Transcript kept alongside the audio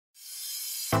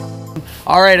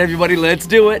All right, everybody, let's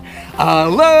do it.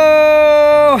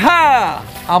 Aloha!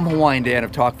 I'm Hawaiian Dan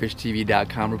of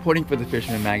TalkFishTV.com, reporting for the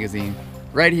Fisherman magazine,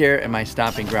 right here at my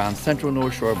stomping ground, Central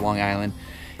North Shore of Long Island.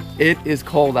 It is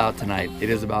cold out tonight. It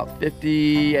is about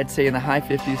 50, I'd say in the high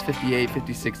 50s, 58,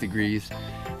 56 degrees.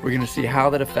 We're gonna see how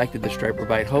that affected the striper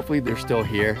bite. Hopefully they're still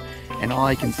here. And all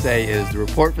I can say is the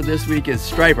report for this week is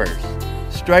stripers.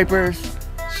 Stripers,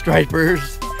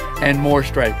 stripers, and more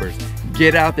stripers.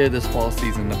 Get out there this fall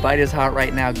season. The bite is hot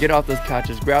right now. Get off those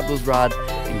couches, grab those rods,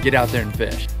 and get out there and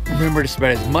fish. Remember to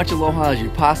spread as much aloha as you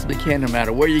possibly can, no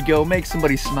matter where you go. Make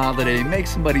somebody smile today, make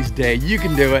somebody's day. You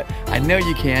can do it. I know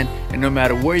you can. And no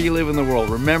matter where you live in the world,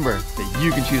 remember that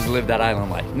you can choose to live that island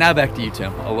life. Now back to you,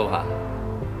 Tim. Aloha.